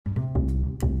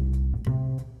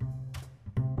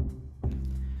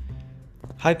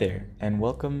Hi there, and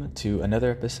welcome to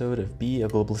another episode of Be a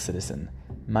Global Citizen.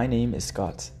 My name is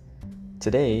Scott.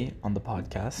 Today, on the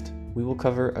podcast, we will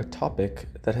cover a topic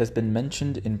that has been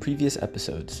mentioned in previous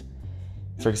episodes.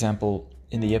 For example,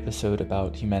 in the episode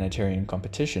about humanitarian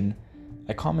competition,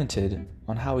 I commented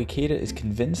on how Ikeda is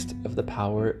convinced of the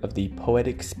power of the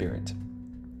poetic spirit.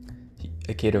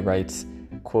 Ikeda writes,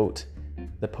 quote,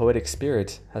 "The poetic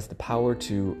spirit has the power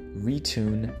to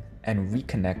retune and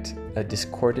reconnect a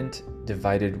discordant,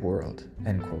 divided world,"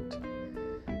 end quote.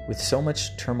 With so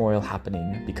much turmoil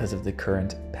happening because of the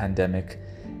current pandemic,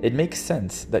 it makes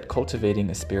sense that cultivating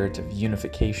a spirit of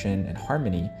unification and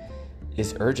harmony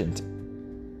is urgent.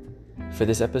 For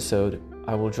this episode,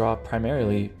 I will draw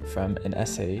primarily from an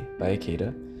essay by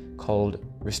Ikeda called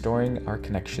Restoring Our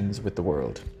Connections with the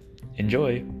World.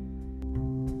 Enjoy!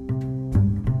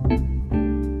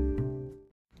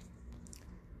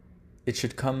 It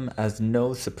should come as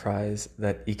no surprise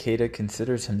that Ikeda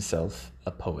considers himself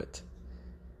a poet.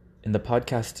 In the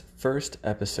podcast's first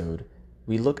episode,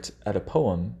 we looked at a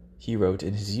poem he wrote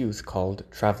in his youth called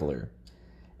Traveler,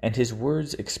 and his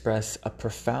words express a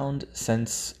profound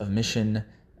sense of mission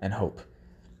and hope.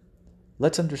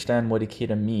 Let's understand what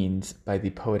Ikeda means by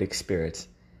the poetic spirit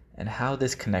and how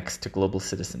this connects to global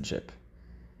citizenship.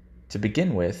 To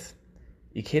begin with,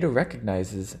 Ikeda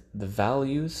recognizes the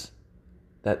values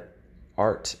that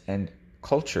art and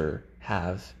culture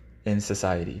have in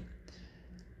society.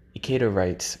 Ikeda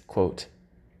writes, quote,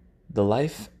 "The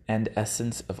life and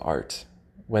essence of art,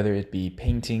 whether it be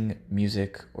painting,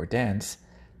 music, or dance,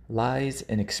 lies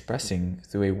in expressing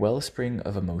through a wellspring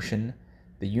of emotion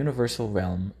the universal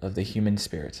realm of the human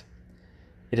spirit.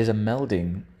 It is a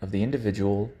melding of the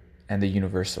individual and the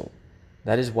universal.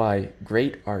 That is why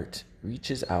great art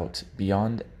reaches out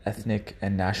beyond ethnic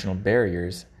and national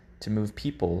barriers to move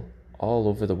people all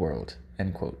over the world,"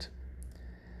 end quote.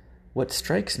 What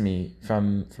strikes me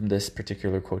from this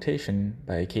particular quotation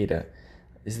by Ikeda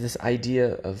is this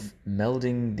idea of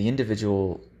melding the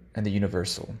individual and the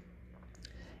universal.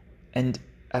 And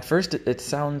at first it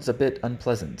sounds a bit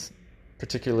unpleasant,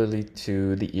 particularly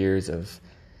to the ears of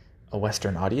a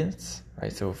Western audience,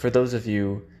 right? So for those of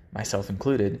you, myself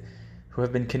included, who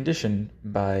have been conditioned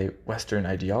by Western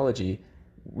ideology,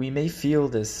 we may feel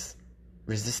this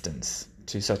resistance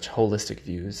to such holistic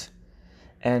views,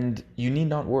 and you need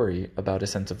not worry about a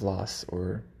sense of loss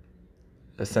or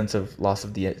a sense of loss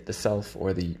of the self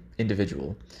or the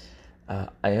individual.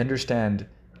 I understand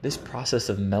this process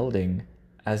of melding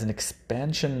as an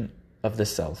expansion of the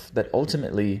self that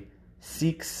ultimately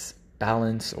seeks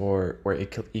balance or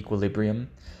equilibrium,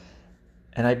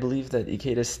 and I believe that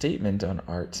Ikeda's statement on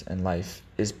art and life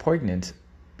is poignant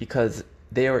because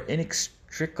they are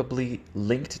inextricably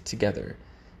linked together,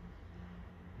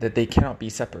 that they cannot be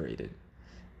separated.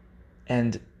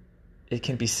 And it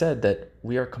can be said that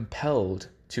we are compelled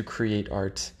to create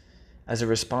art as a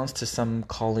response to some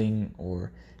calling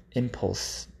or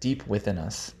impulse deep within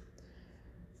us.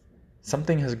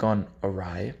 Something has gone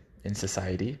awry in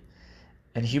society,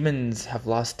 and humans have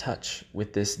lost touch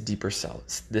with this deeper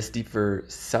self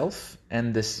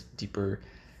and this deeper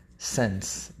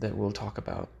sense that we'll talk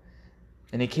about.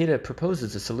 And Ikeda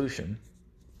proposes a solution.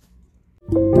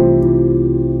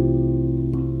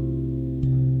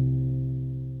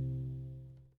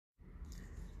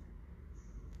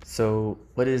 So,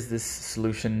 what is this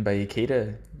solution by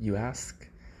Ikeda, you ask?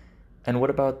 And what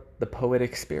about the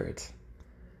poetic spirit?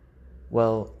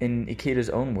 Well, in Ikeda's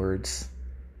own words,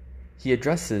 he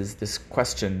addresses this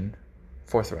question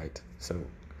forthright. So,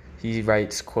 he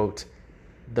writes, quote,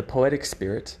 "The poetic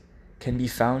spirit can be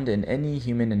found in any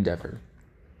human endeavor.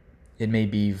 It may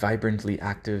be vibrantly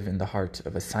active in the heart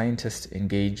of a scientist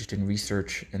engaged in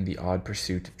research and the odd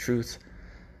pursuit of truth.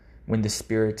 When the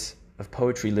spirit of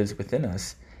poetry lives within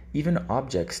us, even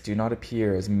objects do not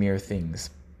appear as mere things.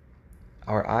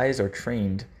 Our eyes are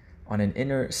trained on an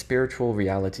inner spiritual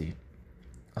reality.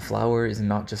 A flower is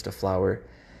not just a flower.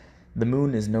 The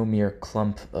moon is no mere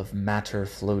clump of matter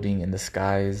floating in the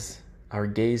skies. Our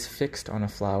gaze fixed on a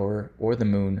flower or the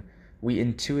moon, we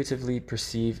intuitively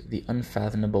perceive the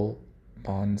unfathomable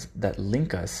bonds that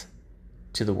link us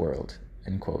to the world,"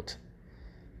 end quote.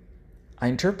 I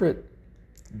interpret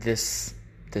this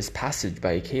passage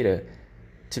by Ikeda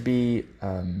to be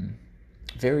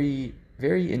very,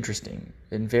 very interesting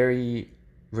and very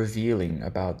revealing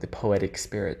about the poetic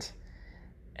spirit.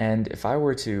 And if I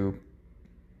were to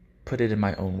put it in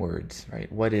my own words, right,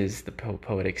 what is the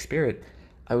poetic spirit?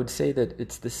 I would say that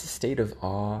it's this state of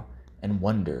awe and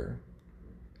wonder,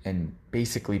 and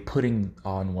basically putting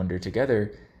awe and wonder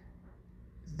together,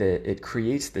 that it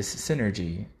creates this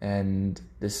synergy and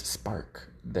this spark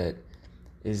that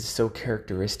is so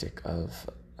characteristic of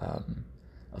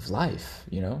life,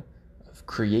 of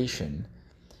creation.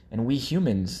 And we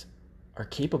humans are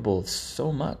capable of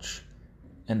so much.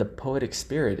 And the poetic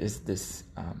spirit is this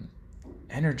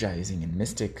energizing and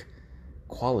mystic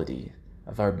quality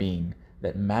of our being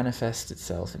that manifests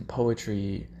itself in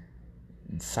poetry,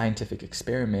 in scientific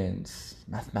experiments,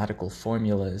 mathematical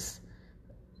formulas,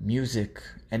 music,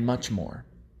 and much more.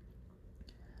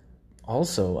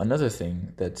 Also, another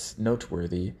thing that's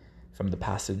noteworthy from the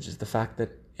passage is the fact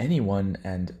that anyone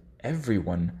and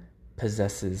everyone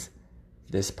possesses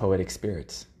this poetic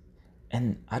spirit.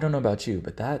 And I don't know about you,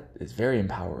 but that is very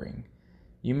empowering.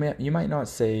 You might not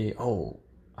say, "Oh,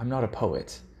 I'm not a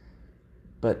poet,"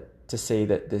 but to say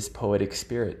that this poetic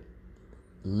spirit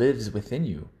lives within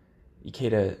you,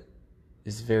 Ikeda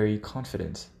is very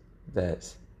confident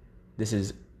that this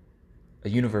is a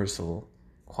universal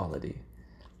quality,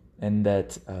 and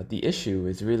that the issue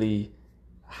is really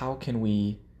how can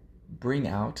we bring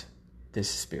out this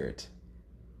spirit,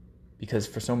 because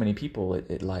for so many people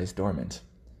it lies dormant.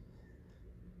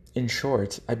 In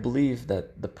short, I believe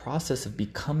that the process of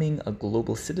becoming a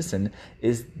global citizen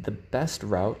is the best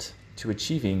route to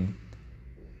achieving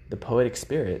the poetic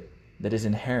spirit that is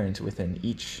inherent within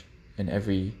each and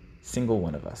every single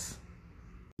one of us.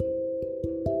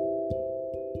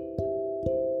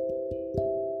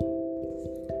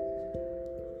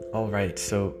 All right,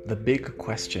 so the big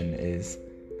question is,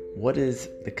 what is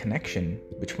the connection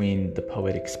between the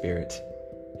poetic spirit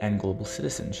and global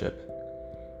citizenship?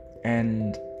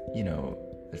 And,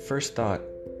 at first thought,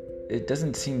 it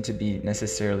doesn't seem to be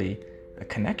necessarily a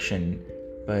connection,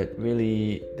 but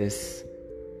really this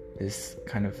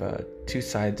kind of two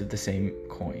sides of the same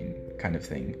coin kind of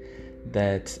thing,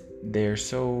 that they're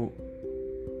so,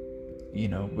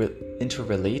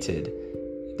 interrelated.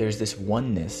 There's this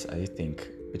oneness, I think,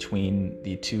 between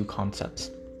the two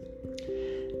concepts.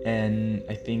 And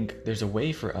I think there's a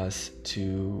way for us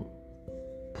to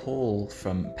pull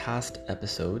from past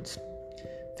episodes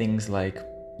things like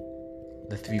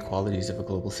the 3 qualities of a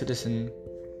global citizen,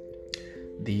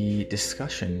 the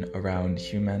discussion around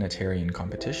humanitarian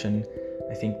competition.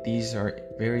 I think these are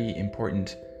very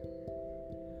important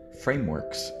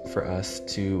frameworks for us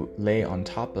to lay on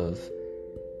top of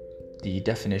the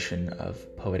definition of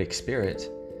poetic spirit,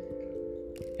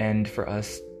 and for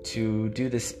us to do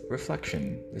this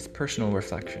reflection, this personal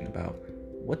reflection about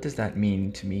what does that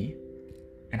mean to me,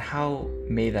 and how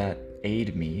may that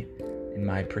aid me in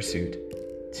my pursuit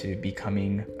to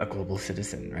becoming a global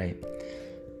citizen, right?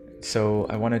 So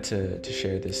I wanted to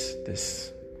share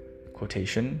this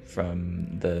quotation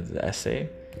from the essay.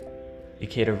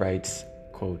 Ikeda writes,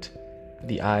 quote,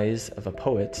 "The eyes of a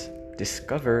poet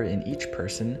discover in each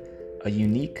person a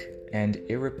unique and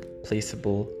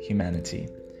irreplaceable humanity.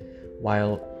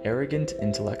 While arrogant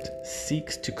intellect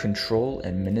seeks to control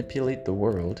and manipulate the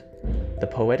world, the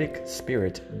poetic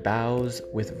spirit bows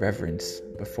with reverence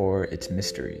before its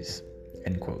mysteries."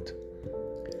 End quote.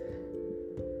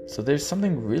 So there's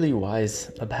something really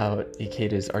wise about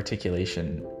Ikeda's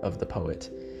articulation of the poet.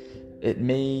 It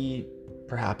may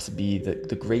perhaps be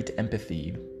the great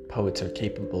empathy poets are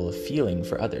capable of feeling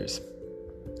for others.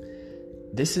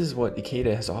 This is what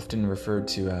Ikeda has often referred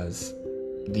to as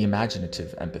the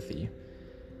imaginative empathy.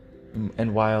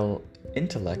 And while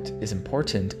intellect is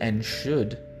important and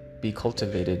should be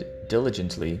cultivated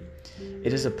diligently,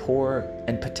 it is a poor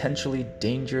and potentially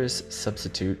dangerous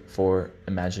substitute for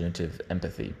imaginative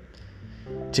empathy.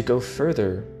 To go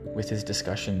further with his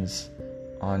discussions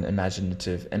on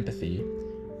imaginative empathy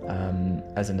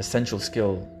as an essential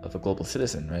skill of a global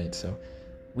citizen, right? So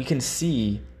we can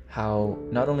see how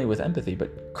not only with empathy,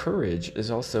 but courage is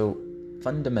also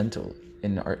fundamental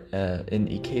in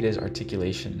Ikeda's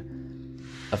articulation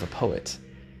of a poet.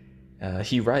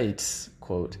 He writes,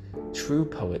 quote, "True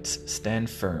poets stand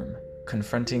firm,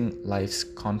 confronting life's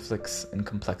conflicts and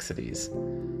complexities.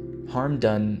 Harm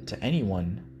done to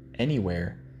anyone,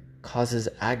 anywhere, causes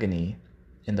agony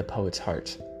in the poet's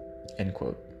heart." End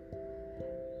quote.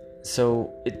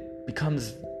 So it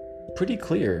becomes pretty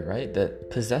clear, right, that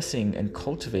possessing and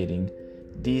cultivating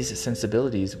these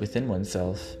sensibilities within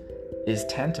oneself is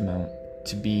tantamount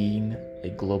to being a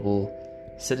global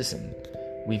citizen.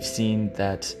 We've seen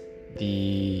that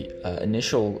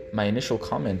my initial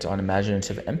comment on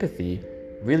imaginative empathy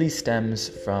really stems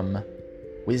from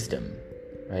wisdom,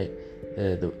 right?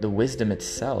 The wisdom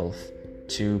itself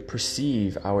to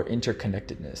perceive our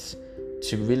interconnectedness,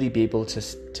 to really be able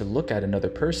to look at another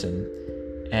person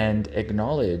and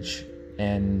acknowledge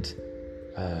and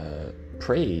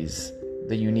praise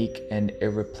the unique and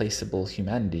irreplaceable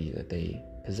humanity that they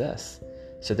possess.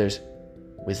 So there's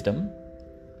wisdom,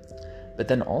 But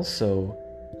then also,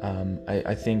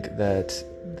 I think that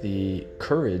the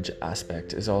courage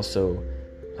aspect is also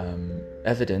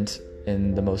evident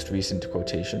in the most recent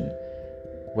quotation,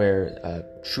 where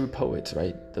true poets,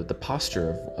 right, the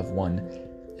posture of one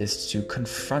is to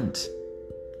confront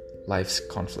life's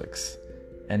conflicts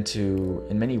and to,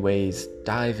 in many ways,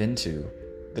 dive into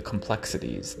the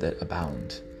complexities that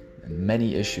abound and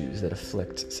many issues that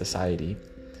afflict society.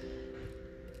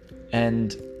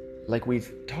 And like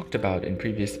we've talked about in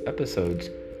previous episodes,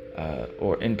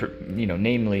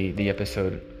 namely the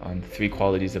episode on 3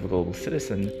 qualities of a global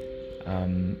citizen,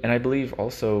 and I believe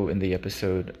also in the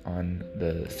episode on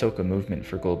the Soka movement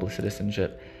for global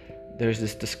citizenship, there's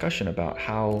this discussion about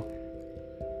how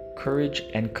courage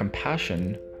and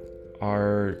compassion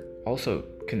are also,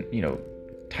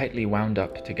 tightly wound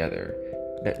up together,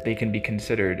 that they can be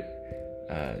considered,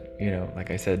 like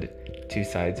I said, 2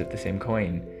 sides of the same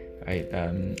coin, right?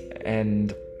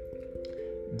 And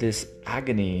this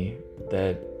agony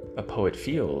that a poet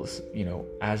feels,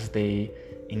 as they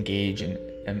engage in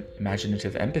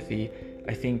imaginative empathy,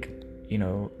 I think,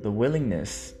 the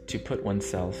willingness to put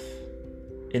oneself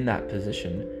in that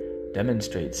position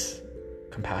demonstrates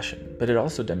compassion, but it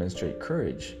also demonstrates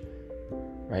courage,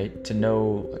 right? To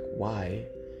know why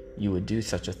you would do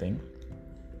such a thing,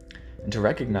 and to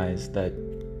recognize that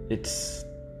it's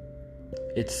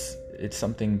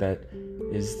something that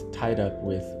is tied up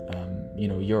with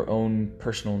your own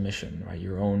personal mission, right?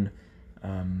 Your own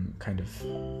kind of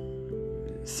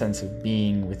sense of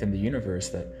being within the universe,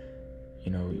 that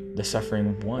the suffering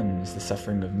of one is the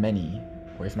suffering of many,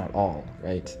 or if not all,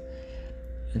 right?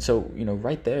 And so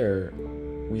right there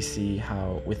we see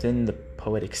how within the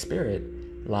poetic spirit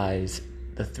lies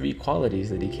the 3 qualities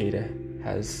that Ikeda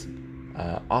has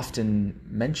often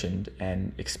mentioned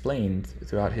and explained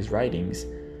throughout his writings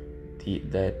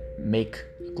that make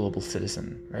a global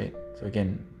citizen, right? So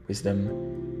again,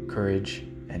 wisdom, courage,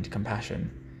 and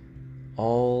compassion,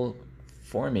 all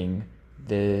forming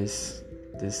this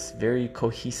very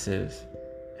cohesive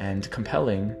and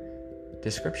compelling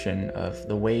description of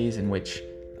the ways in which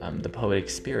the poetic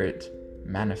spirit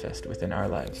manifest within our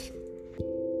lives.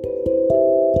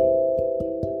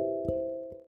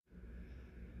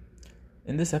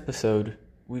 In this episode,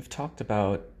 we've talked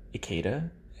about Ikeda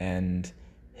and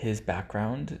his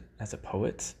background as a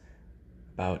poet,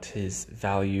 about his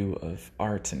value of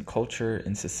art and culture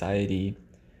in society.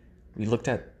 We looked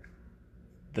at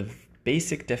the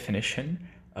basic definition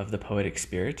of the poetic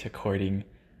spirit according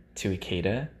to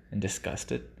Ikeda and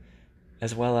discussed it,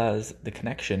 as well as the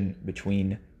connection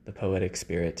between the poetic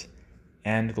spirit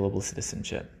and global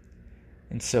citizenship.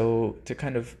 And so to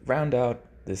kind of round out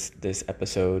this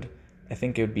episode, I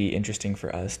think it would be interesting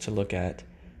for us to look at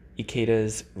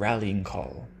Ikeda's rallying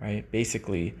call, right?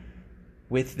 Basically,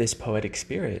 with this poetic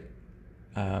spirit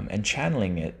and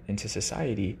channeling it into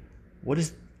society, what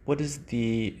is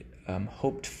the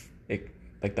hoped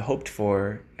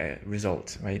for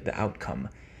result, right? The outcome,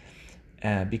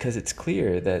 because it's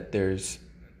clear that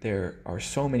there are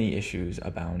so many issues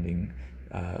abounding,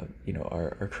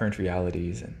 our current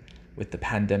realities, and with the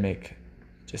pandemic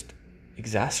just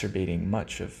exacerbating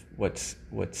much of what's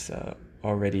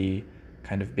already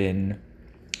kind of been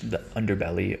the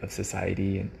underbelly of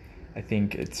society. And I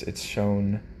think it's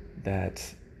shown that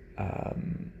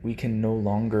we can no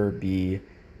longer be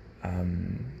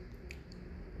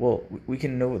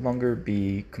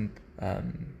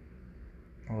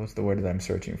what's the word that I'm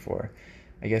searching for?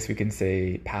 I guess we can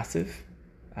say passive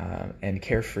and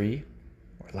carefree,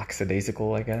 or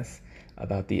lackadaisical, I guess,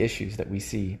 about the issues that we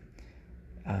see.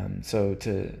 So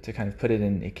to kind of put it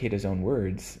in Ikeda's own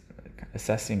words,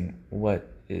 assessing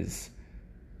what is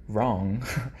wrong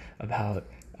about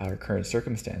our current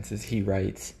circumstances, he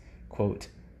writes, quote,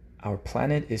 "Our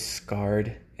planet is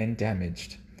scarred and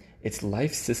damaged, its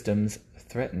life systems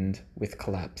threatened with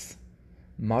collapse.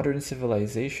 Modern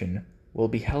civilization will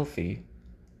be healthy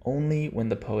only when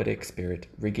the poetic spirit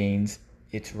regains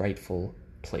its rightful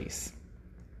place."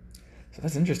 So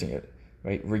that's interesting,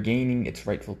 right? Regaining its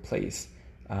rightful place.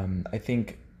 I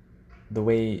think the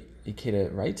way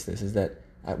Ikeda writes this is that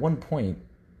at one point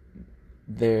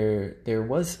there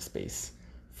was space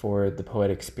for the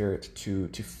poetic spirit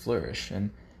to flourish,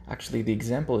 and actually the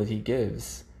example that he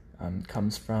gives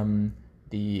comes from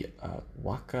the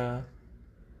waka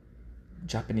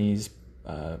Japanese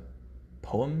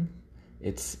poem.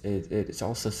 It's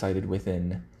also cited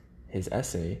within his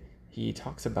essay. He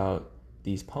talks about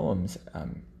these poems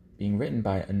being written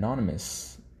by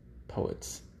anonymous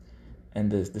poets, and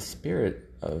the spirit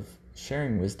of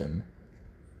sharing wisdom,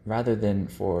 rather than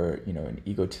for an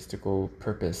egotistical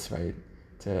purpose, right,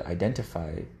 to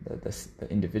identify the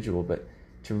individual, but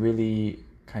to really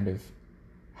kind of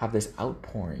have this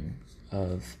outpouring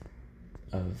of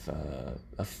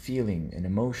feeling and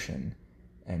emotion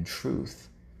and truth,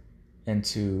 and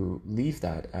to leave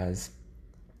that as,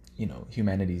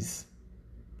 humanity's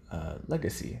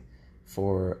legacy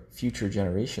for future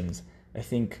generations. I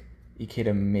think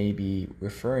Ikeda may be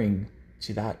referring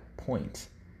to that point,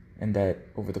 and that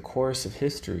over the course of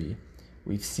history,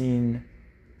 we've seen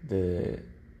the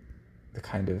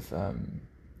kind of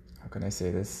how can I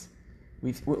say this?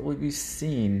 We've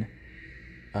seen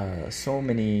so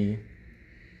many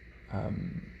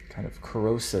kind of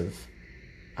corrosive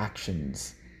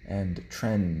actions and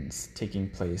trends taking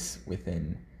place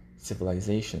within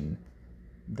civilization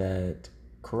that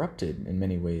corrupted in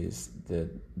many ways the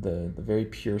very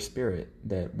pure spirit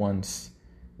that once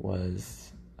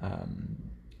was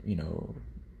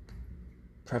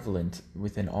prevalent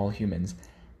within all humans,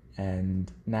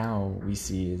 and now we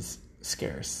see is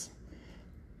scarce.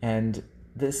 And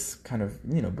this kind of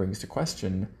brings to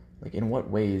question, like, in what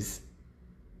ways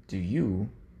do you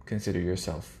consider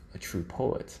yourself a true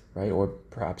poet, right? Or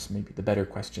perhaps maybe the better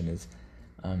question is,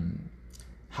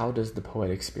 how does the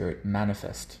poetic spirit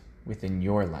manifest within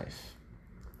your life?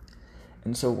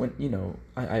 And so when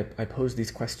I pose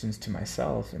these questions to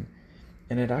myself,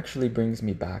 and it actually brings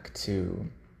me back to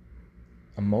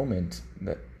a moment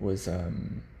that was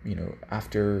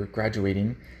after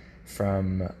graduating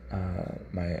from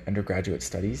my undergraduate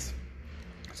studies.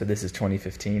 So this is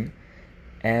 2015,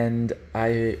 and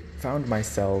I found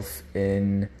myself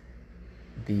in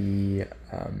the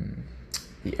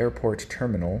airport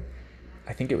terminal.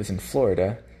 I think it was in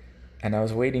Florida, and I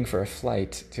was waiting for a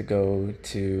flight to go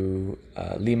to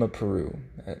Lima, Peru.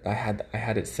 I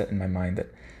had it set in my mind that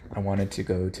I wanted to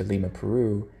go to Lima,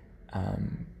 Peru,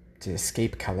 to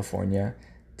escape California,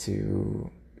 to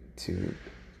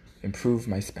improve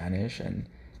my Spanish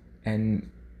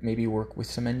and maybe work with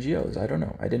some NGOs. I don't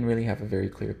know. I didn't really have a very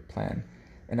clear plan.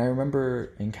 And I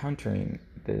remember encountering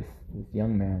this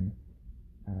young man,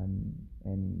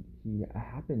 and he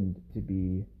happened to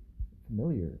be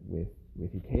familiar with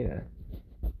Ikeda,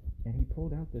 and he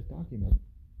pulled out this document,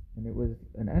 and it was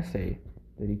an essay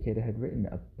that Ikeda had written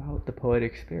about the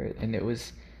poetic spirit. And it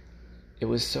was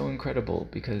so incredible,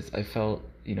 because I felt,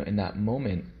 in that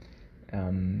moment,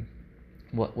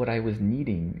 what I was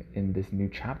needing in this new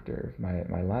chapter of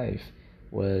my life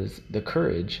was the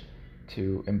courage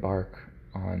to embark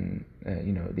on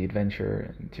the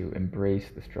adventure, and to embrace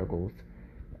the struggles,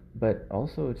 but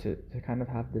also to kind of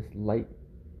have this light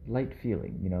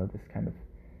feeling, this kind of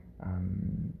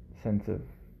sense of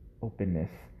openness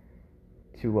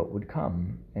to what would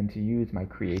come, and to use my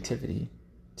creativity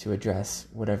to address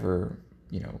whatever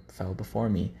fell before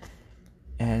me.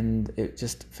 And it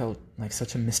just felt like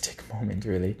such a mystic moment,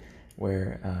 really,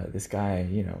 where this guy,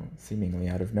 seemingly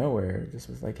out of nowhere, just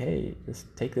was like, hey,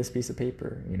 just take this piece of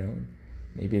paper,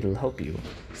 maybe it'll help you.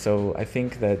 So I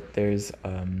think that there's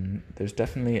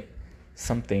definitely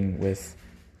something with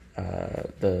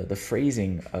the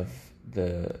phrasing of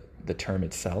the term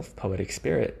itself, poetic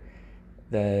spirit,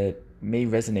 that may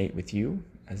resonate with you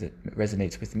as it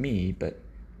resonates with me, but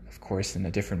of course in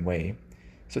a different way.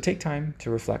 So take time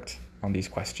to reflect on these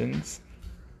questions.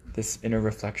 This inner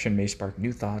reflection may spark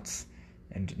new thoughts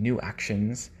and new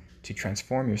actions to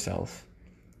transform yourself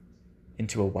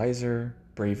into a wiser,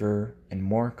 braver, and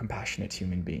more compassionate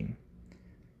human being.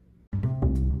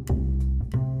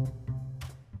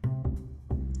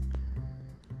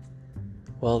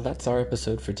 Well, that's our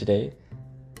episode for today.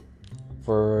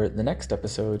 For the next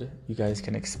episode, you guys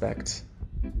can expect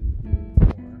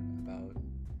more about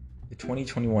the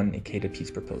 2021 Ikeda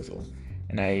Peace Proposal.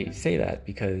 And I say that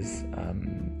because,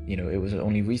 it was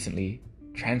only recently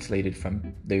translated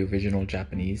from the original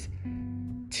Japanese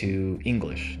to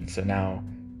English. And so now,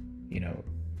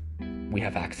 we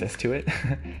have access to it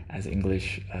as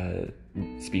English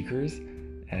speakers.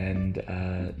 And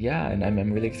and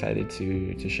I'm really excited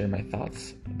to share my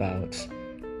thoughts about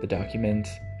the document.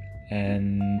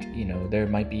 And, there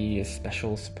might be a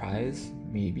special surprise,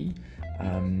 maybe.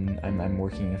 I'm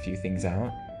working a few things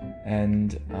out.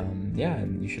 And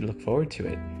you should look forward to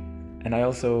it. And I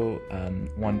also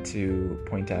want to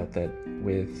point out that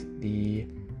with the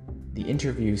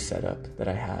interview setup that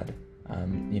I had,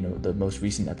 the most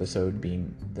recent episode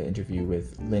being the interview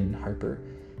with Lynn Harper,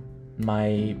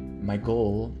 my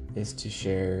goal is to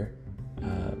share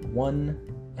one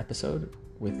episode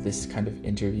with this kind of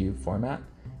interview format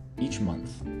each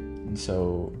month. And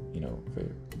so, for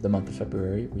the month of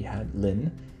February, we had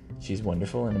Lynn. She's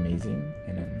wonderful and amazing,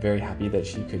 and I'm very happy that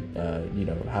she could,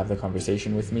 have the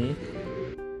conversation with me.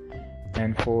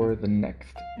 And for the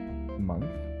next month,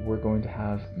 we're going to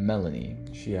have Melanie.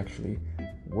 She actually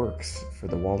works for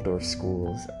the Waldorf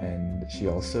schools, and she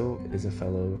also is a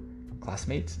fellow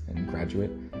classmate and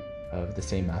graduate of the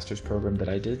same master's program that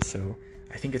I did. So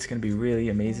I think it's going to be really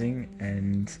amazing,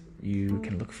 and you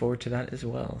can look forward to that as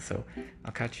well. So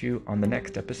I'll catch you on the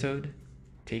next episode.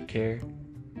 Take care.